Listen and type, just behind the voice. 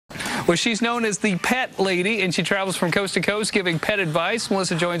Well, she's known as the Pet Lady, and she travels from coast to coast giving pet advice.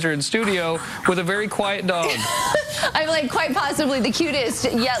 Melissa joins her in studio with a very quiet dog. I'm like quite possibly the cutest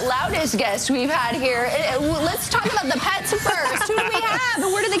yet loudest guest we've had here. Let's talk about the pets first. Who do we have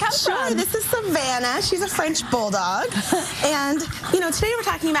and where do they come from? Sure, this is Savannah. She's a French bulldog. And, you know, today we're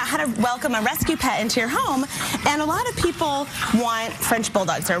talking about how to welcome a rescue pet into your home. And a lot of people want French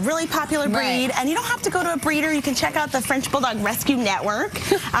bulldogs. They're a really popular breed. Right. And you don't have to go to a breeder. You can check out the French Bulldog Rescue Network.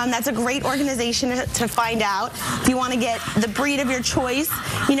 That's a great organization to find out. If you want to get the breed of your choice,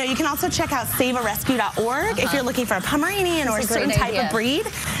 you know, you can also check out savearescue.org if you're looking for a Pomeranian or a certain type of breed.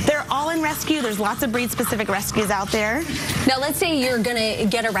 They're all in rescue. There's lots of breed-specific rescues out there. Now, let's say you're going to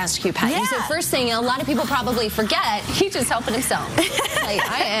get a rescue pet. You said first thing, a lot of people probably forget, he's just helping himself. Like,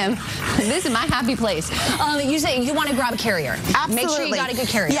 this is my happy place. You say you want to grab a carrier. Absolutely. Make sure you got a good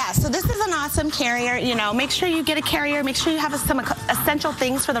carrier. Yeah, so this is an awesome carrier. You know, make sure you get a carrier. Make sure you have some essential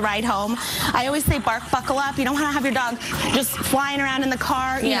things for the ride home. I always say bark, buckle up. You don't want to have your dog just flying around in the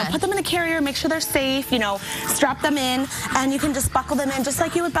car. You know, put them in a carrier, make sure they're safe, you know, strap them in, and you can just buckle them in just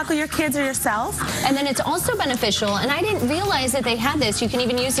like you would buckle your kids or yourself. And then it's also beneficial, and I didn't realize that they had this. You can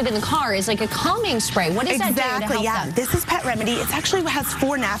even use it in the car. It's like a calming spray. What does that do to help them? This is Pet Remedy. It actually has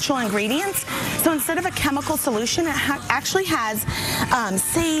 4 natural ingredients. So instead of a chemical solution, it actually has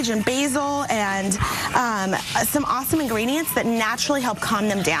sage and basil and some awesome ingredients that naturally help calm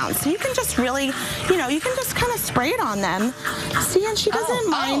them down. So you can just really, you know, you can just kind of spray it on them. See, and she doesn't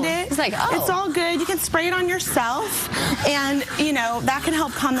mind it. It's like, it's all good. You can spray it on yourself, and you know that can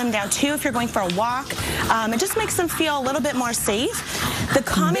help calm them down too if you're going for a walk. It just makes them feel a little bit more safe. The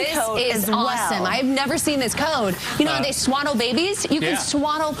calming code is awesome. I've never seen this code. You know, they swaddle babies. You can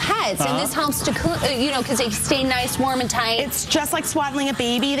swaddle pets, and this helps to, you know, because they stay nice, warm, and tight. It's just like swaddling a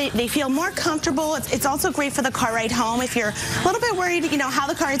baby. They feel more comfortable. It's also great for the car ride home if you're a little bit worried, you know, how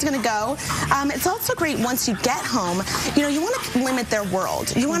the car is going to go. It's also great once you get home. You know, you want to limit their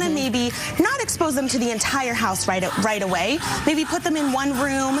world. You want to maybe not expose them to the entire house right away. Maybe put them in one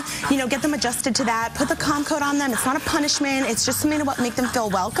room, you know, get them adjusted to that. Put the calm code on them. It's not a punishment. It's just something to make them feel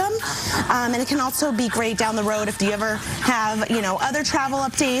welcome. And it can also be great down the road if you ever have, you know, other travel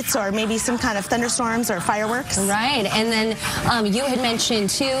updates or maybe some kind of thunderstorms or fireworks. Right. And then you had mentioned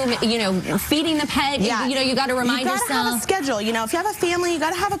too, you know, feeding the pet. Yeah. You know, you got to remind yourself. You got to have a schedule. You know, if you have a family, you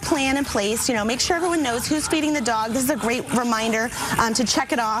got to have a plan in place. You know, make sure everyone knows who's feeding the dog. This is a great reminder to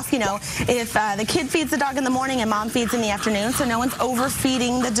check it off. You know, if the kid feeds the dog in the morning and mom feeds in the afternoon, so no one's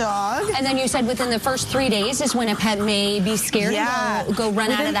overfeeding the dog. And then you said within the first 3 days is when a pet may be scared and go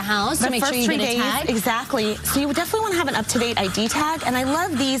run out of the house to make sure you get a tag. Exactly. So you definitely want to have an up-to-date ID tag. And I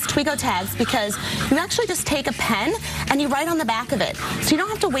love these Twigo tags because you actually just take a pen and you write on the back of it. So you don't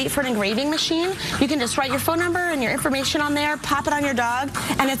have to wait for an engraving machine. You can just write your phone number and your information on there, pop it on your dog,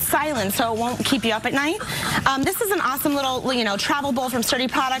 and it's silent, so it won't keep you up at night. This is an awesome little, you know, travel bowl from Sturdy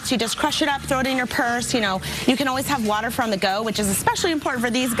Products. You just crush it up, throw it in your purse. You know, you can always have water for on the go, which is especially important for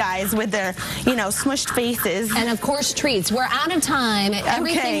these guys with their, you know, smushed faces. And of course, treats. We're out of time.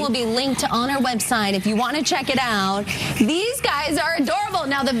 Everything will be linked on our website if you want to check it out. These guys are adorable.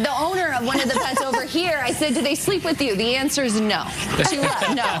 Now, the owner of one of the pets over here, I said, do they sleep with you? The answer is no.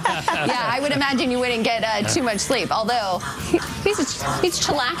 No. Yeah, I would imagine you wouldn't get too much sleep, although he's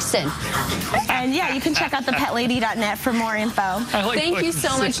chillaxing. And yeah, you can check out thepetlady.net for more info. Thank you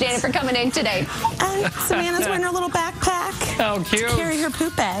so much, Dana, for coming in today. And Savannah's wearing her little backpack. Oh, cute. To carry her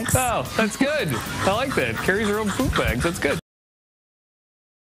poop bags. Oh, that's good. I like that. Carries her own poop bags. That's good.